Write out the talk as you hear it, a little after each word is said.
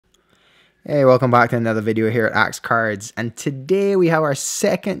Hey, welcome back to another video here at Axe Cards, and today we have our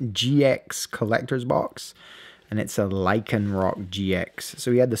second GX collector's box, and it's a Lycanroc GX. So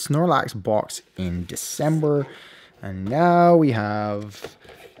we had the Snorlax box in December, and now we have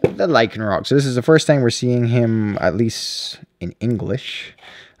the Lycanroc. So this is the first time we're seeing him, at least in English.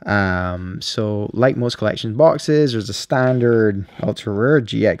 So like most collection boxes, there's a standard ultra rare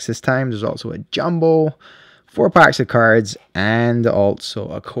GX this time. There's also a jumbo, 4 packs of cards, and also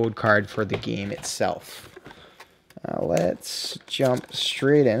a code card for the game itself. Let's jump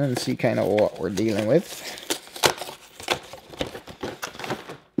straight in and see kind of what we're dealing with.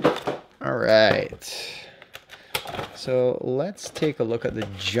 Alright, so let's take a look at the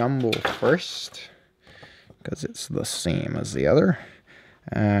jumbo first, because it's the same as the other.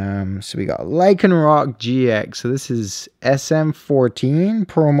 So we got Lycanroc GX, so this is SM14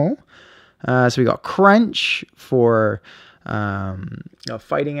 promo. So we got Crunch for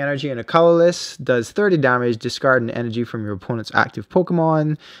fighting energy and a colorless. Does 30 damage, discard an energy from your opponent's active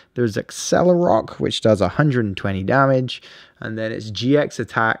Pokemon. There's Lycanroc, which does 120 damage. And then its GX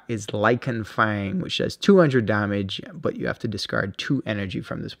attack is Lycanfang, which does 200 damage, but you have to discard 2 energy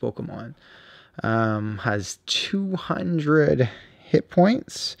from this Pokemon. Has 200 hit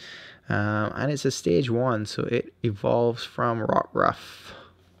points. And it's a stage 1, so it evolves from Rockruff.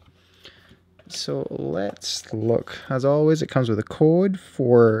 So let's look. As always, it comes with a code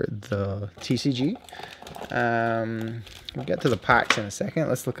for the TCG. We'll get to the packs in a second.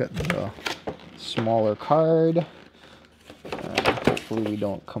 Let's look at the smaller card. Hopefully we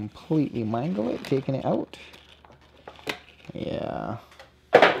don't completely mangle it, taking it out. Yeah.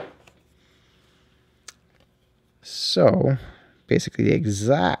 So, basically the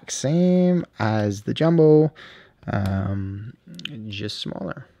exact same as the jumbo, just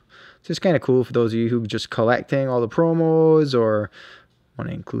smaller. So it's kind of cool for those of you who are just collecting all the promos or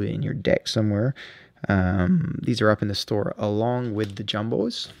want to include it in your deck somewhere. These are up in the store along with the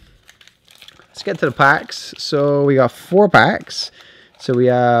jumbos. Let's get to the packs. So we got 4 packs. So we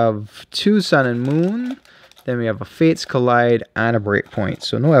have 2 Sun and Moon. Then we have a Fates Collide and a Breakpoint.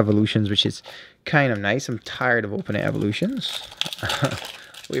 So no evolutions, which is kind of nice. I'm tired of opening evolutions.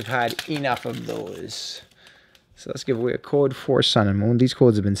 We've had enough of those. So let's give away a code for Sun and Moon. These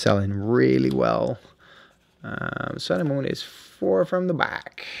codes have been selling really well. Sun and Moon is 4 from the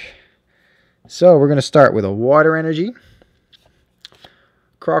back. So we're going to start with a Water Energy,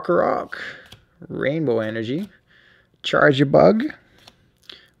 Krokorok, Rainbow Energy, Charjabug.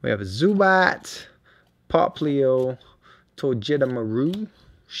 We have a Zubat, Poplio, Togedemaru,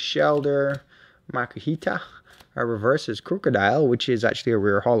 Shelder, Makuhita. Our reverse is Crocodile, which is actually a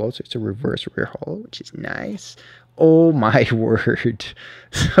rare holo, so it's a reverse rare holo, which is nice. Oh my word.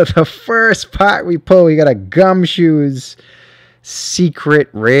 So the first pack we pull, we got a Gumshoes secret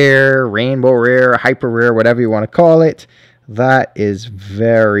rare, rainbow rare, hyper rare, whatever you want to call it. That is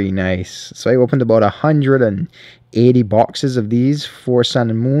very nice. So I opened about 180 boxes of these for Sun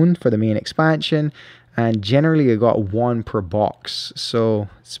and Moon for the main expansion. And generally I got 1 per box. So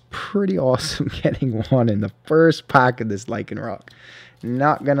it's pretty awesome getting 1 in the first pack of this Lycanroc.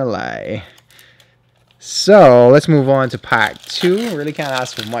 Not gonna lie. So let's move on to pack 2. Really can't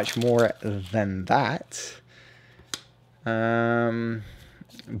ask for much more than that. But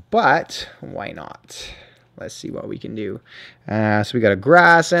why not? Let's see what we can do. So we got a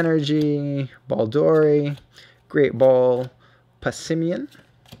Grass Energy, Baldori, Great Ball, Passimian,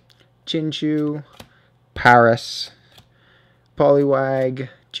 Chinchou, Paris, Poliwag,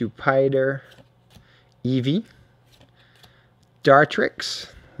 Jupiter, Eevee, Dartrix,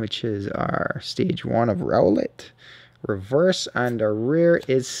 which is our stage 1 of Rowlet, reverse, and our rare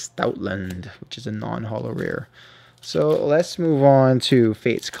is Stoutland, which is a non-holo rare. So let's move on to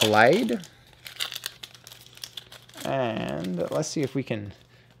Fates Collide. And let's see if we can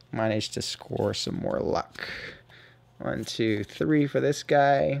manage to score some more luck. 1, 2, 3 for this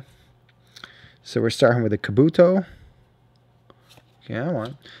guy. So we're starting with a Kabuto. Come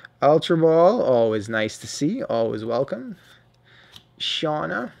on. Ultra Ball, always nice to see, always welcome.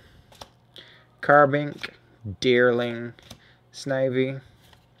 Shauna, Carbink, Deerling, Snivy,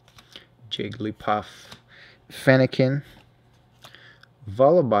 Jigglypuff, Fennekin.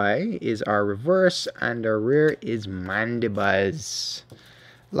 Vullaby is our reverse, and our rare is Mandibuzz.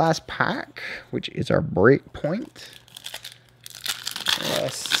 Last pack, which is our Breakpoint.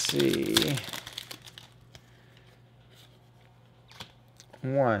 Let's see.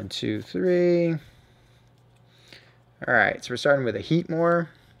 1, 2, 3. Alright, so we're starting with a Heatmore,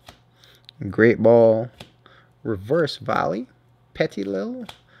 Great Ball, Reverse Valley, Petilil,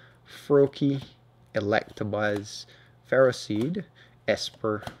 Froakie, Electabuzz, Ferroseed,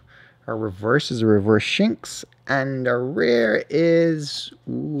 Esper, Our reverse is a reverse Shinx. And our rare is,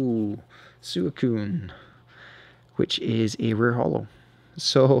 ooh, Suicune, which is a rare holo.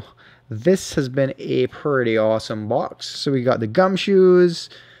 So this has been a pretty awesome box. So we got the Gumshoes,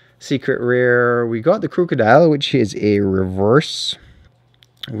 secret rare. We got the Crocodile, which is a reverse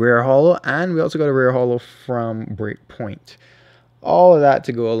rare holo. And we also got a rare holo from Breakpoint. All of that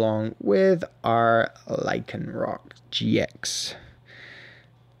to go along with our Lycanroc GX.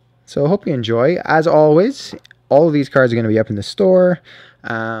 So I hope you enjoy. As always, all of these cards are going to be up in the store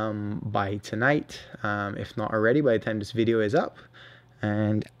by tonight, if not already by the time this video is up.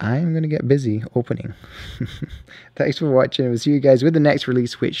 And I'm going to get busy opening. Thanks for watching. We'll see you guys with the next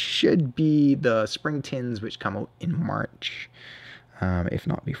release, which should be the Spring Tins, which come out in March, if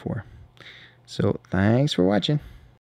not before. So thanks for watching.